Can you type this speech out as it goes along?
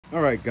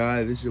Alright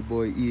guys, this is your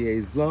boy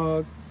Eyay's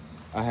vlog.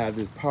 I have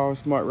this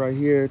Powersmart right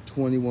here,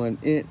 21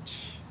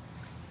 inch.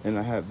 And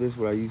I have this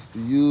what I used to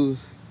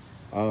use.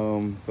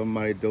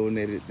 Somebody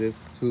donated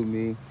this to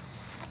me.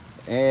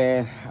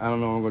 And I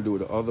don't know what I'm gonna do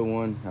with the other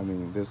one. I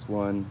mean this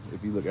one,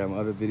 if you look at my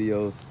other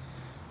videos,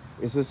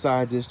 it's a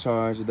side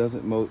discharge, it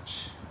doesn't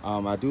mulch.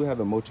 I do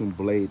have a mulching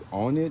blade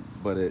on it,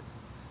 but it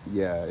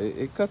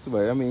cuts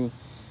away. I mean,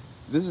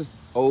 this is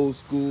old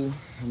school.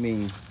 I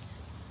mean,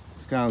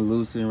 it's kind of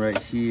loosened right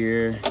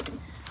here.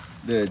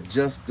 To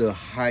adjust the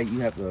height,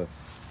 you have to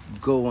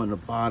go on the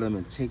bottom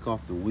and take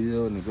off the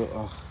wheel and go.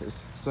 Oh,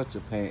 it's such a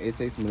pain. It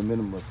takes me a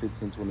minimum of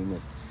 15-20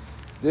 minutes.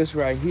 This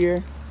right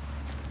here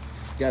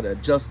got an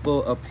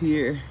adjustable up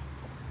here,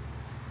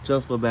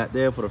 adjustable back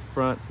there for the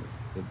front,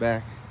 the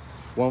back.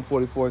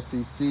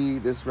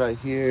 144cc. This right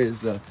here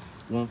is a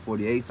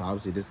 148, so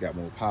obviously this got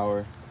more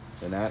power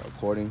than that,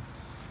 according.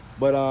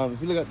 But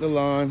if you look at the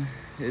lawn,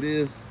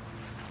 it's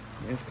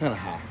kind of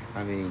hot.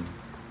 I mean,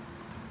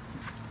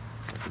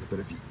 but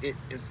if you,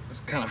 it's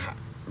kind of hot,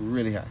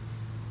 really hot.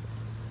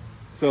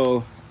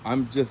 So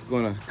I'm just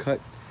gonna cut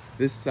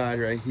this side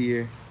right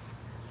here.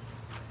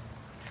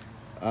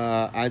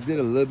 I did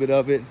a little bit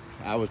of it.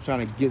 I was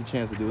trying to get a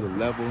chance to do the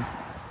level.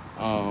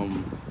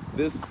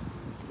 This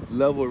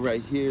level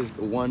right here is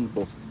the one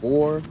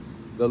before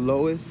the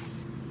lowest,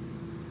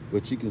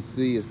 which you can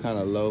see is kind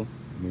of low.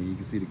 I mean, you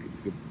can see the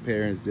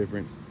appearance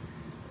difference.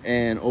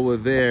 And over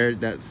there,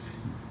 that's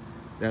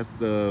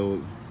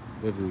the,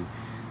 what's it,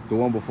 the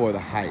one before the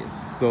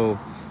highest. So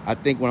I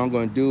think what I'm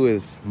going to do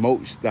is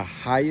mulch the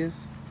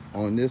highest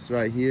on this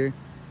right here,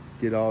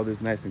 get all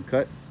this nice and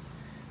cut,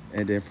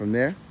 and then from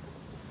there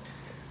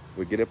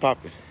we'll get it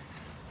popping.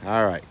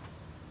 All right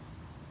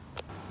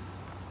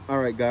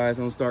guys,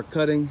 I'm gonna start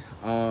cutting.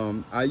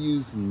 I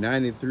use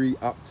 93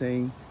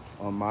 octane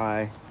on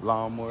my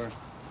lawnmower.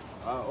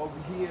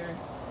 Over here,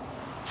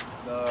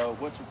 the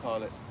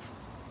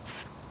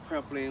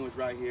trampoline was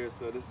right here,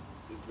 so this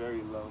is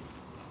very low.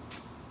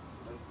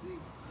 Let's see.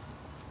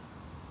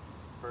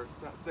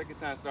 Second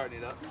time starting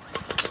it up.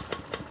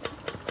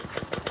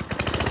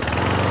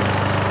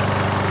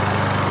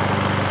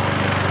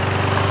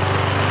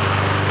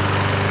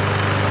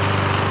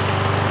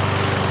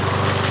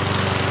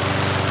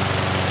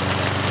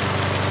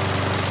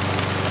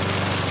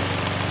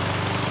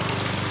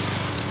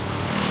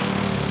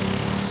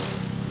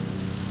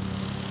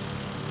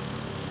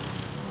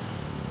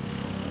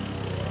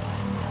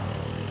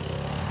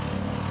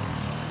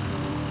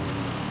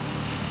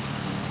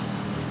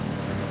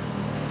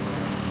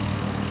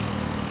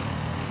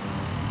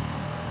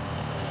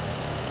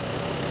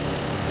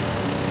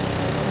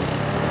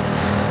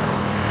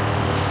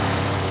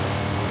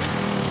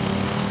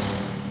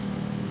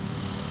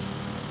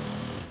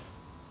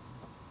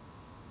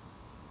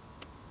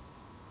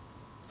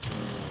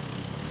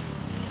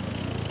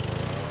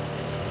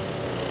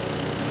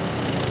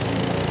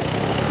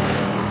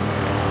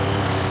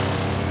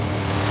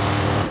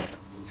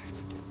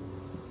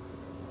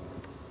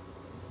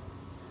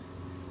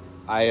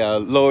 I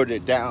lowered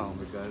it down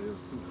because it was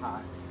too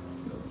high.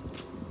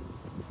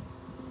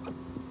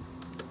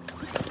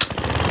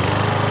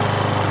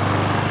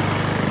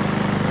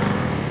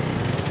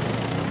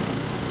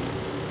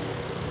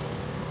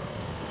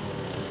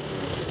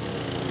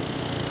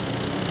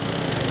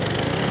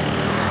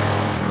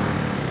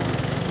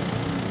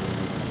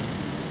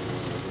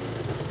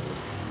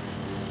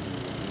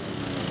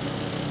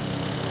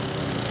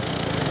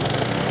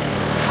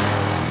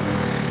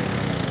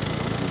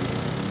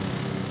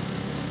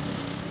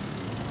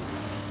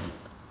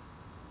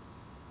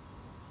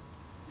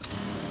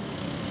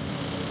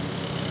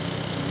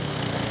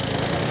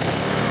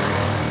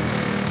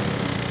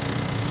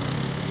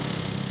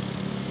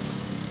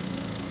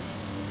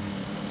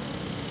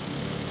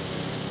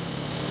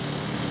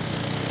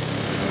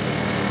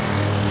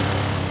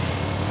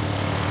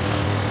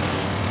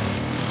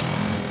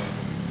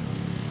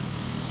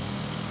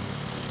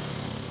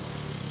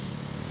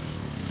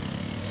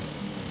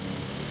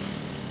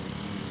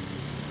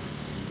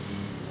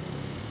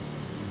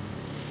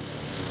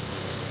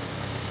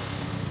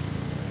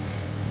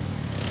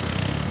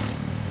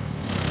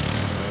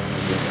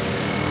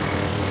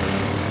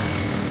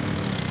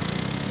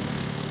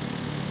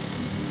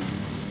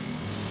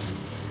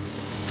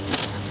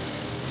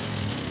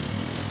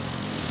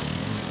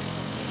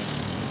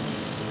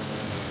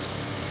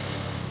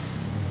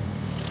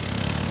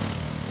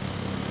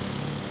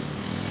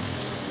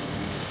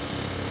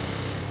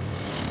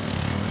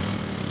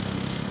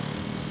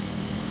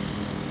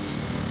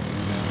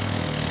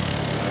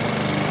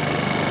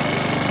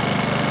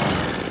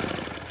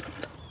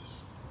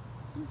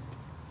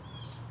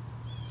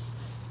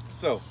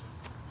 So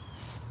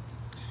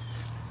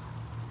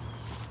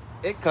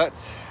it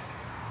cuts.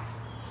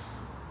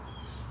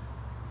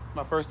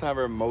 My first time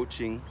ever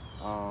mulching.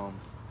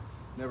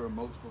 Never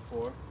mulched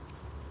before.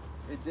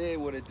 It did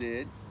what it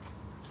did.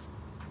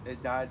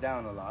 It died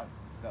down a lot.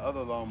 The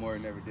other lawnmower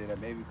never did that,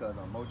 maybe because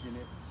I'm mulching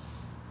it.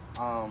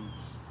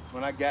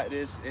 When I got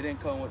this, it didn't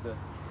come with the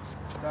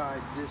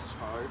side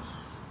discharge,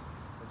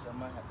 which I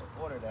might have to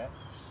order that.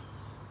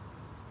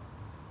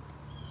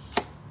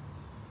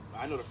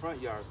 I know the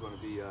front yard is going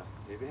to be,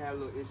 if it had a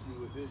little issue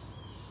with this,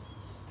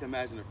 you can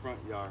imagine the front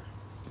yard.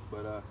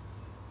 But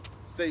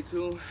stay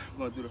tuned, I'm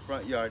going to do the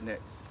front yard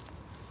next.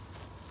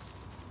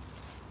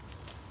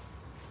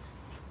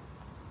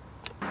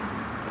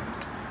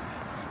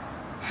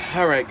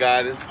 All right,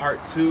 guys, this is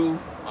part 2.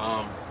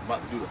 I'm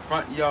about to do the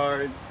front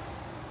yard.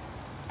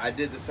 I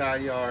did the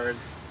side yard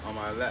on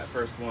my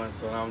first one,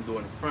 so now I'm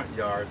doing the front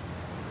yard.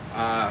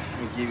 Let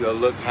me give you a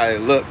look how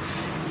it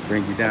looks.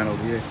 Bring you down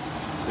over here.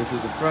 This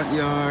is the front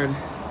yard.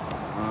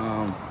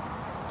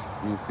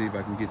 Let me see if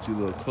I can get you a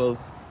little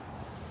close.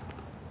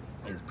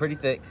 It's pretty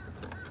thick.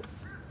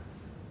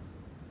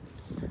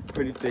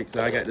 Pretty thick,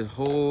 so I got this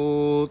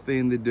whole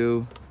thing to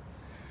do.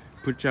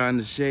 Put y'all in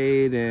the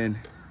shade and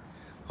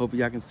hope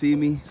y'all can see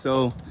me.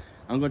 So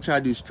I'm gonna try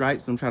to do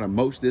stripes. I'm trying to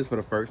mulch this for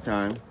the first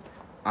time.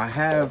 I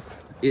have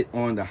it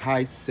on the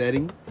high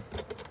setting.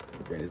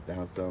 Bring this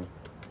down some.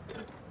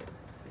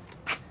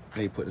 Let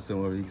me put this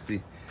somewhere you can see.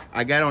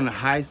 I got it on the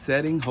high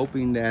setting,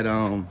 hoping that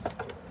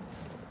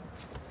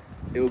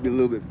it will be a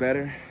little bit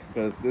better,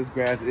 because this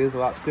grass is a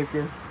lot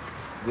thicker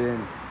than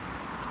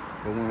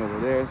the one over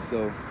there.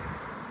 So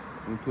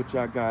let me put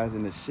y'all guys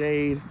in the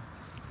shade.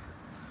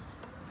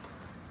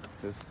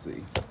 Let's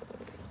see.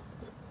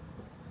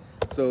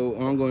 So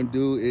what I'm going to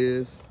do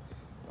is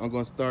I'm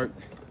going to start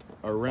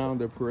around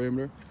the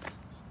perimeter,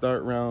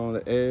 start around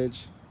the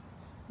edge,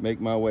 make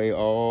my way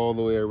all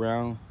the way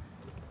around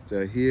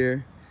to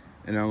here,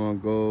 and I'm going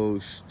to go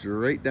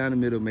straight down the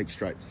middle, make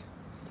stripes.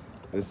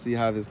 Let's see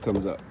how this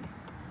comes up.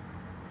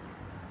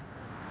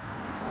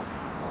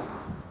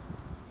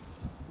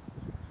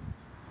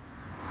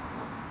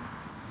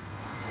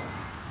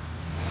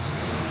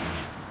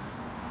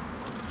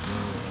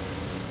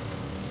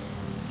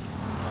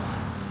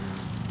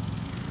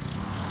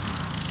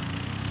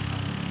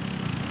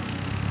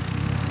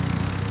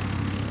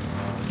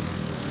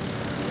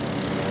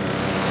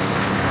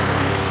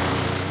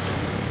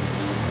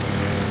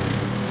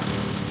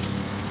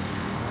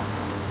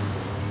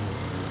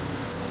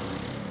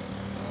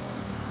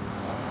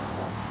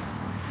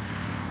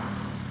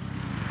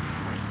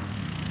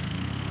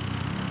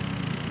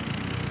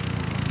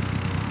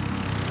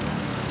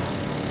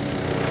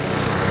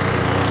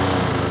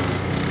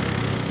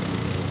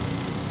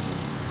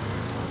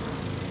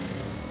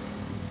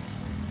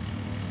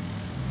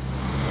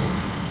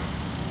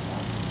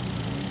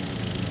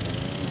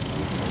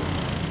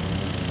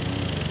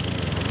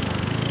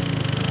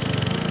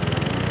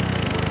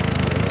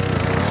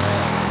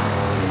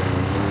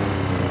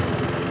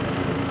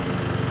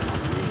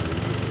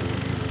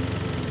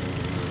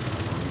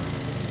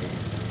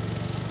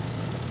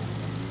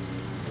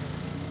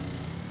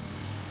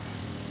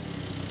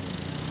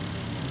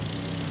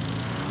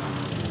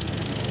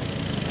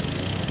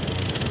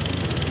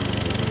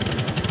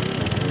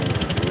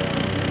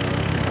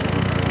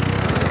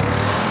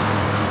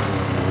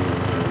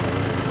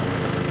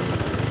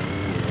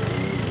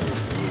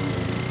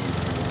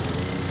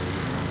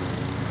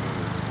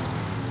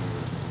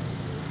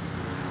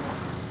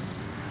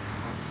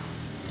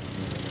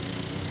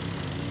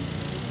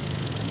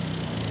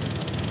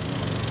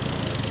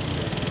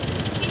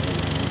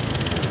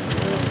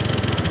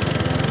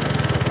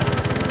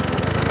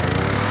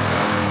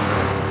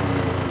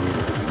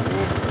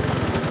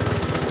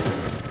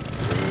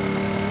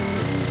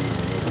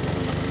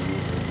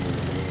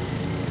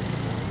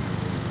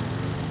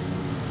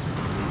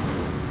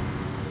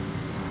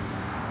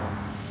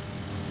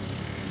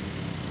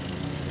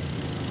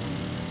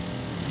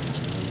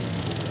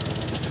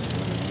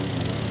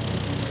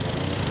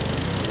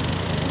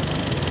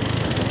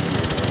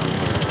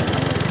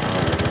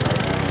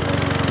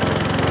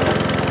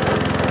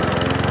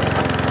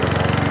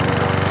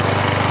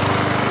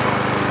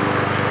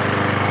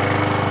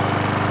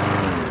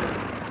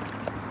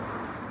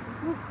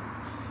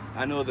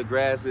 I know the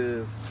grass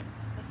is,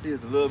 I see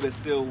it's a little bit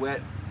still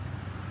wet.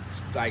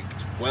 It's like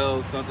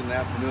 12 something in the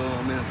afternoon.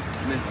 I'm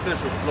in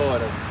Central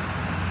Florida.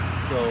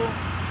 So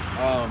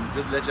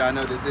just to let y'all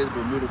know, this is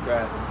Bermuda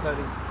grass I'm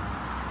cutting.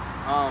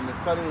 It's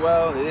cutting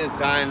well. It is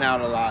dying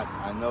out a lot.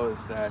 I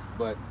noticed that,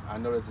 but I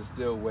noticed it's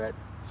still wet.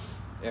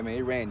 I mean,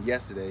 it rained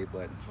yesterday,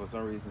 but for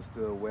some reason it's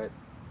still wet.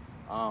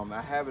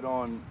 I have it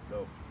on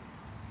the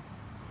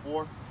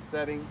 4th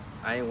setting.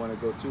 I ain't want to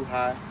go too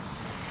high.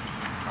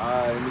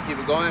 Let me keep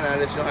it going and I'll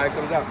let you know how it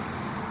comes out.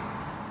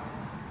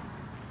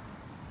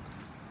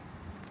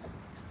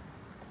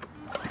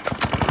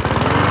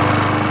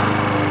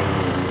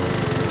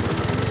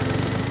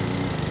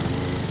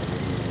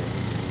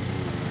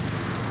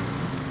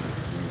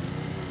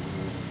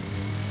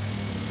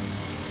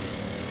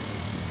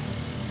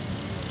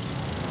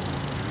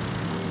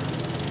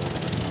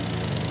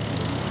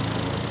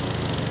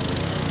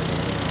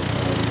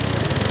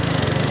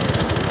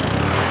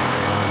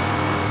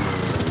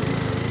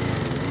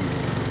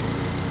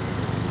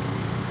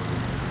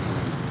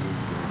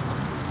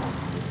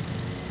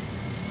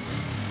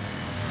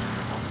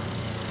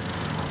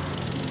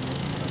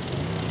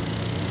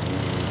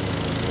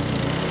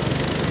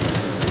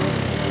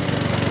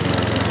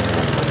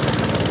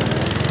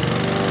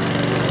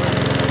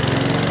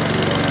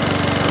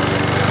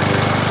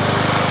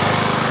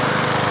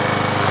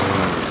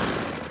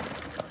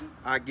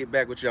 I'll get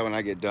back with y'all when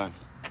I get done.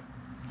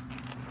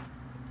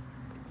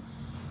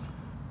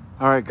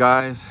 All right,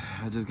 guys,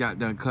 I just got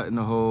done cutting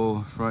the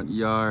whole front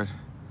yard.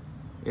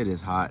 It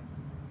is hot.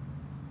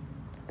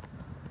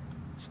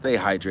 Stay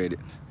hydrated.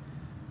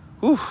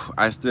 Whew,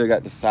 I still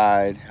got the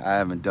side I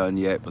haven't done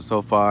yet, but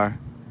so far,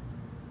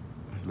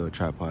 little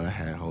tripod I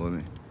had holding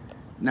it.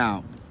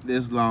 Now,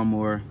 this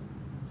lawnmower,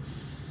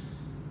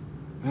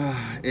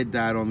 it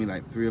died on me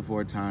like 3 or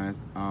 4 times.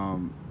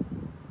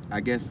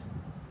 I guess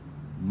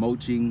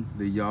mulching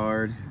the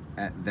yard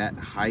at that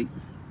height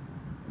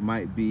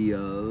might be a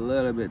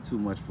little bit too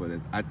much for this.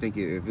 I think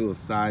if it was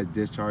side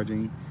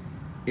discharging,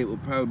 it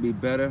would probably be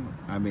better.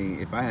 I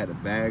mean, if I had to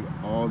bag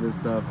all this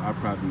stuff, I'd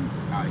probably be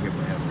out here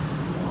forever.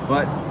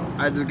 But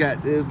I just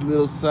got this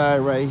little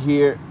side right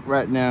here.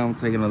 Right now, I'm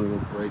taking a little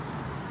break.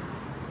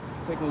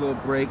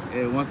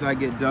 And once I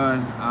get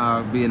done,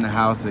 I'll be in the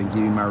house and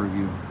give you my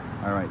review.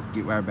 All right,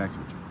 get right back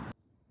with you.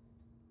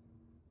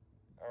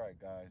 All right,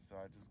 guys, so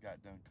I just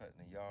got done cutting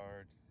the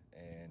yard,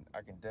 and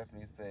I can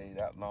definitely say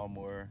that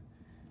lawnmower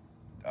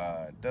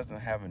doesn't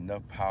have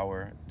enough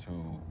power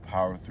to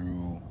power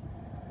through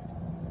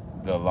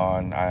the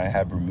lawn. I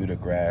had Bermuda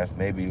grass.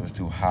 Maybe it was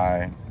too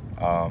high.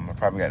 I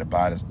probably got to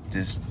buy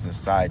the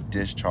side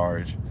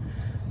discharge,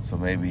 so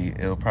maybe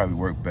it'll probably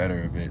work better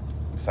if it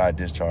side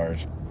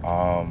discharge.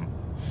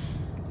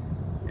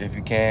 If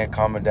you can,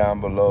 comment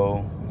down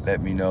below,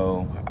 let me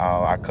know.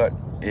 I cut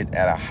it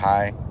at a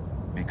high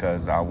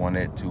because I want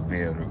it to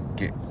be able to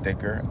get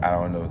thicker. I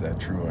don't know if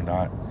that's true or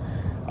not.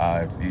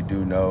 If you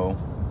do know,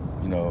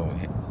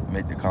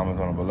 make the comments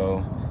on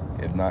below.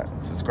 If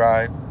not,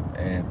 subscribe,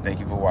 and thank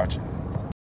you for watching.